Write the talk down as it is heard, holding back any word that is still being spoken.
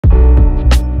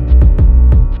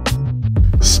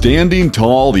Standing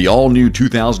tall, the all-new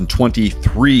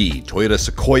 2023 Toyota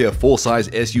Sequoia full-size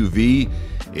SUV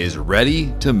is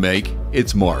ready to make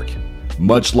its mark.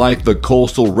 Much like the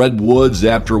coastal redwoods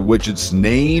after which it's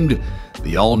named,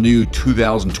 the all-new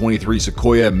 2023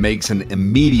 Sequoia makes an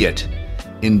immediate,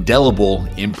 indelible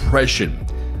impression.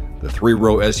 The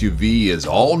three-row SUV is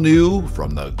all new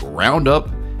from the ground up,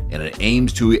 and it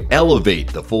aims to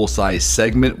elevate the full-size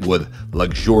segment with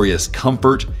luxurious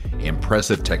comfort,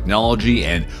 impressive technology,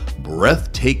 and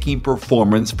breathtaking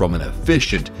performance from an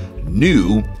efficient,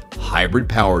 new hybrid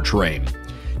powertrain.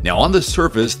 Now, on the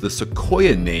surface, the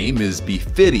Sequoia name is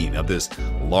befitting of this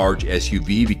large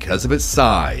SUV because of its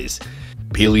size.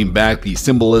 Peeling back the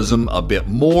symbolism a bit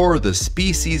more, the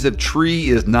species of tree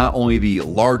is not only the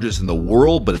largest in the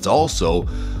world, but it's also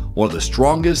one of the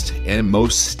strongest and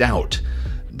most stout,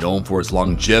 known for its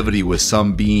longevity, with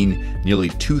some being nearly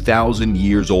 2,000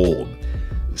 years old.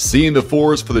 Seeing the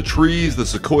forest for the trees, the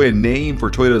Sequoia name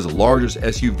for Toyota's largest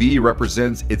SUV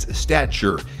represents its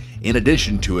stature, in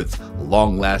addition to its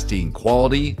long-lasting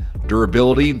quality,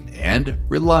 durability, and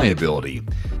reliability.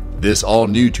 This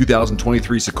all-new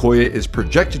 2023 Sequoia is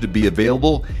projected to be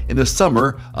available in the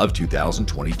summer of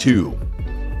 2022.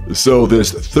 So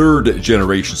this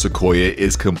third-generation Sequoia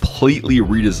is completely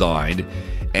redesigned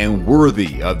and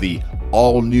worthy of the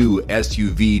all-new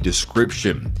SUV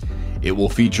description. It will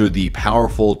feature the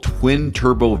powerful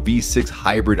twin-turbo V6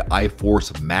 hybrid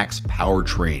iForce Max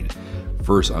powertrain.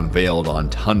 First unveiled on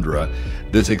Tundra,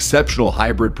 this exceptional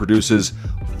hybrid produces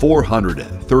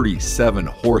 437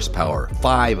 horsepower,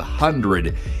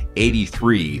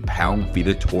 583 pound-feet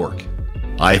of torque.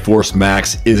 iForce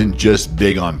Max isn't just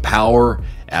big on power,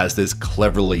 as this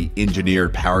cleverly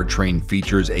engineered powertrain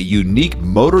features a unique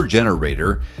motor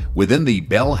generator within the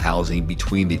bell housing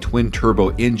between the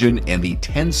twin-turbo engine and the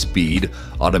 10-speed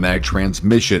automatic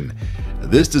transmission.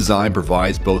 This design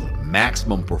provides both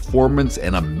maximum performance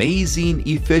and amazing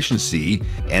efficiency,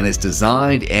 and is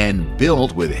designed and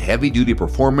built with heavy-duty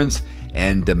performance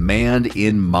and demand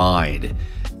in mind.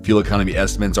 Fuel economy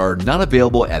estimates are not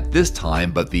available at this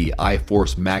time, but the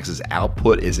iForce Max's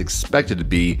output is expected to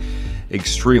be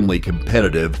extremely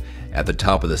competitive at the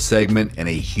top of the segment and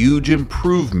a huge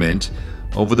improvement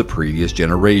over the previous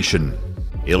generation.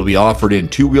 It'll be offered in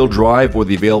two-wheel drive with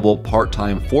the available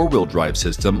part-time four-wheel drive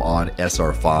system on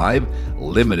SR5,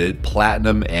 Limited,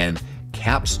 Platinum, and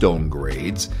Capstone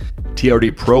grades.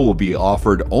 TRD Pro will be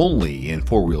offered only in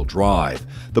four-wheel drive.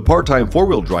 The part-time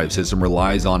four-wheel drive system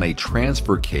relies on a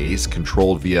transfer case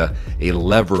controlled via a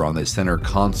lever on the center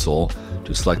console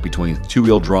to select between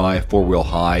two-wheel drive, four-wheel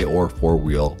high, or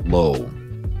four-wheel low.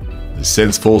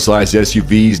 Since full-size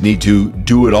SUVs need to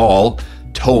do it all,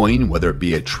 towing, whether it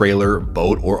be a trailer,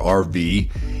 boat, or RV,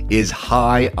 is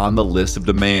high on the list of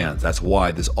demands. That's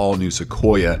why this all-new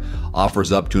Sequoia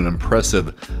offers up to an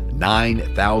impressive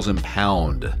 9,000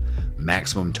 pound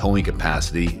maximum towing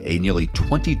capacity, a nearly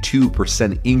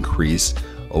 22% increase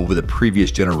over the previous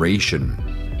generation.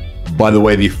 By the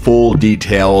way, the full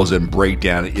details and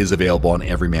breakdown is available on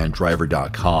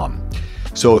everymandriver.com.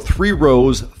 So 3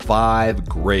 rows, 5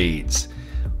 grades,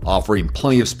 offering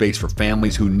plenty of space for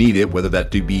families who need it, whether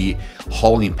that to be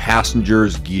hauling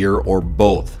passengers, gear, or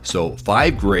both. So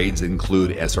 5 grades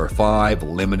include SR5,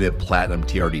 Limited, Platinum,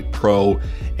 TRD Pro,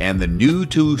 and the new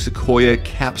to Sequoia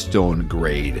Capstone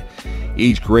grade.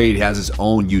 Each grade has its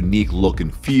own unique look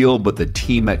and feel, but the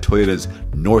team at Toyota's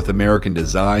North American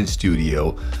Design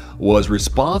Studio was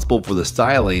responsible for the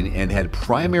styling and had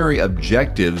primary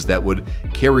objectives that would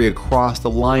carry across the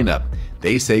lineup.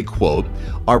 They say, quote,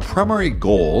 "Our primary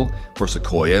goal for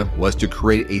Sequoia was to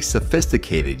create a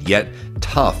sophisticated yet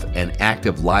tough and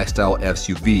active lifestyle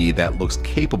SUV that looks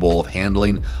capable of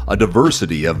handling a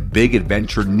diversity of big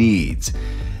adventure needs.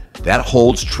 That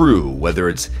holds true whether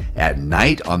it's at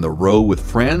night on the road with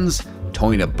friends,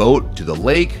 towing a boat to the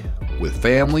lake with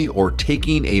family, or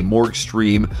taking a more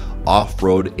extreme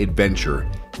off-road adventure,"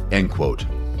 end quote.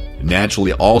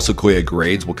 Naturally, all Sequoia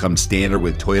grades will come standard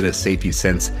with Toyota Safety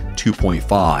Sense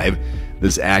 2.5.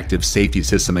 This active safety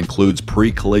system includes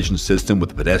pre-collision system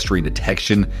with pedestrian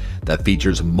detection that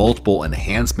features multiple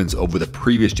enhancements over the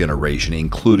previous generation,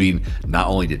 including not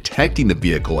only detecting the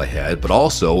vehicle ahead, but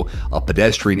also a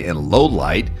pedestrian in low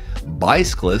light,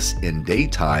 bicyclists in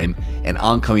daytime, an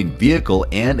oncoming vehicle,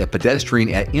 and a pedestrian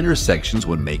at intersections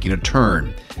when making a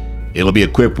turn. It'll be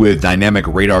equipped with dynamic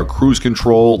radar cruise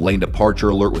control, lane departure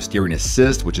alert with steering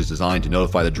assist, which is designed to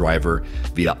notify the driver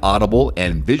via audible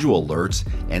and visual alerts,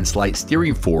 and slight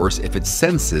steering force if it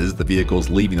senses the vehicle is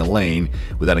leaving the lane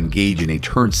without engaging a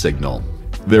turn signal.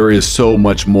 There is so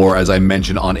much more, as I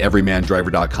mentioned, on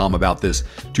everymandriver.com about this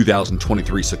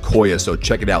 2023 Sequoia, so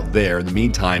check it out there. In the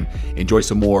meantime, enjoy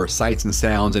some more sights and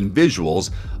sounds and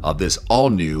visuals of this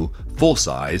all-new,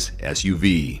 full-size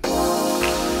SUV.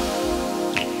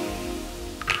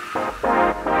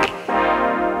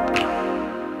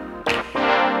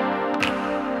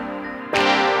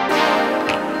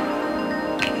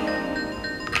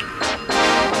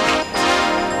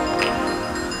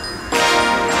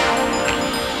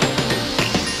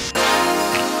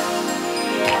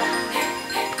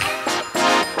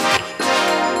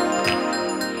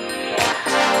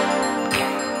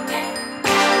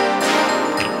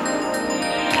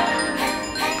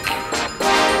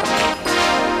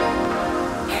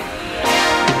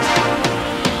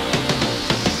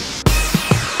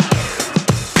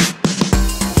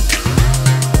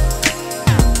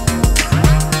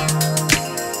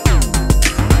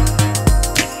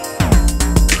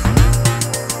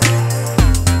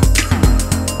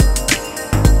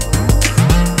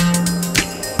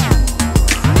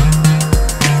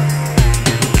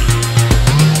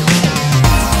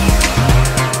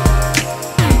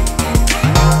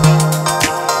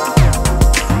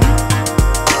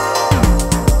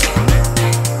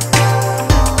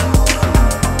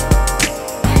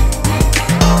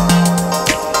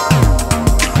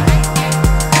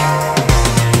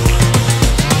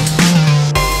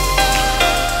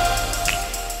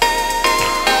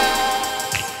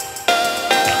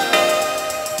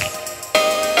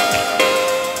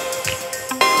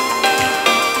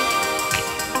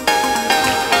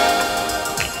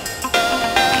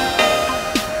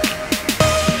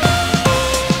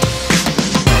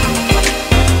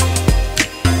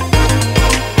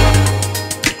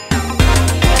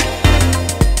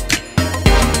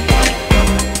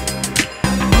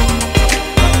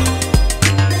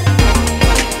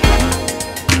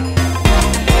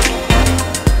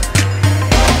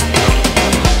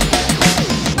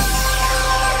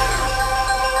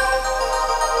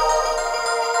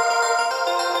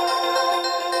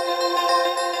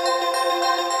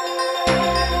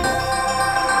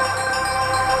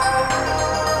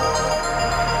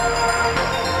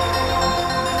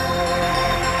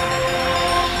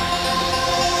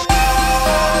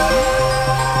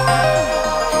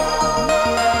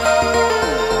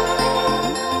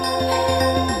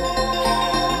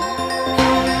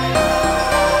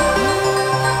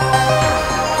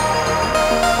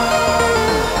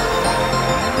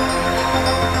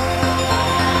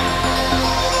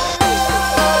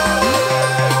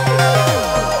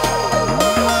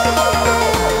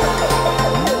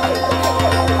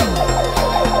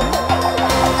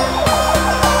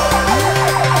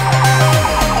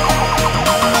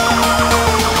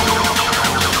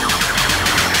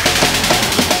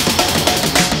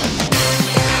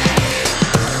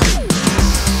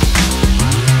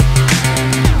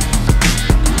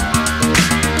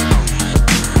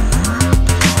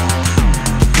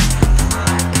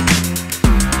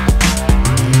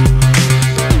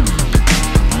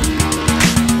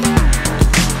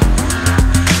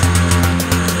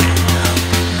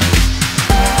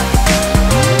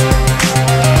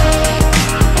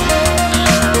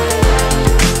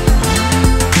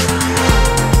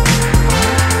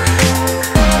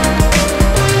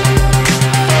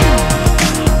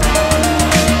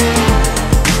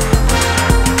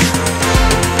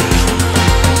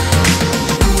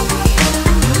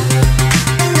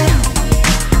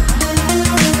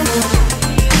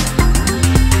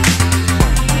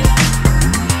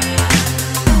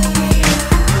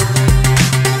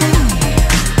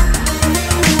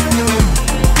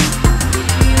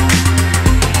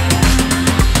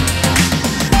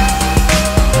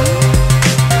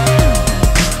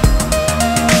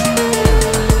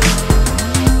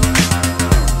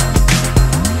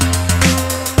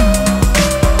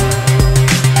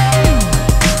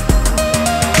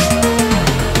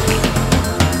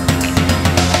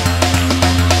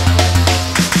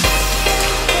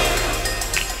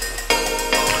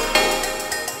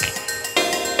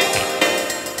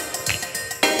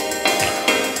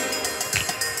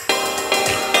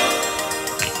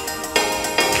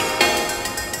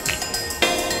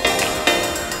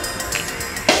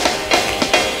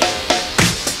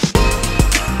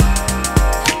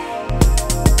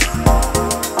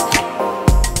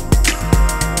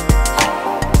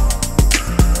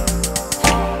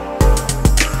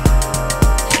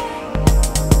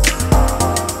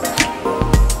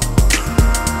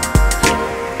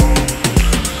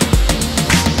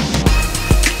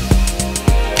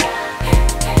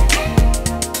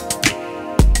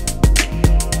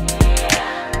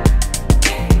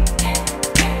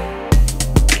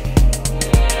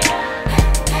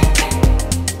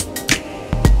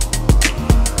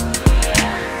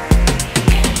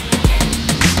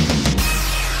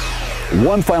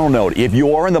 One final note, if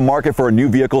you are in the market for a new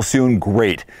vehicle soon,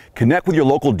 great. Connect with your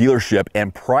local dealership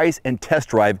and price and test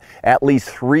drive at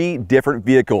least 3 different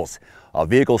vehicles. A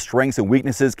vehicle's strengths and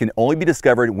weaknesses can only be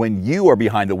discovered when you are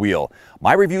behind the wheel.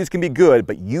 My reviews can be good,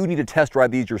 but you need to test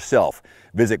drive these yourself.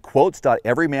 Visit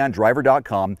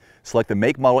quotes.everymandriver.com, select the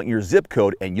make, model, and your zip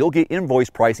code, and you'll get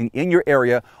invoice pricing in your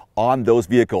area on those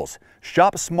vehicles.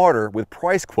 Shop smarter with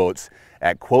price quotes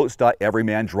at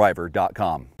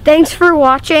quotes.everymandriver.com. Thanks for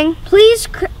watching. Please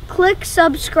click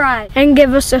subscribe and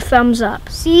give us a thumbs up.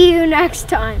 See you next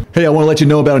time. Hey, I want to let you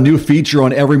know about a new feature on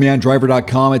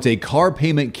everymandriver.com. It's a car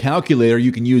payment calculator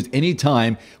you can use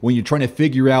anytime when you're trying to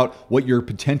figure out what your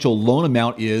potential loan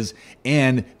amount is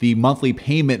and the monthly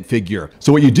payment figure.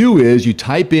 So what you do is you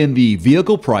type in the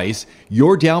vehicle price,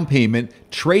 your down payment,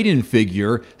 trade-in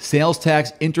figure, sales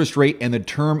tax, interest rate, and the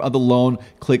term of the loan.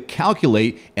 Click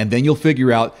calculate, and then you'll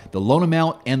figure out the loan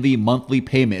amount and the monthly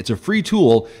payment. It's a free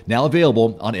tool now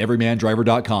available on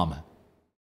everymandriver.com.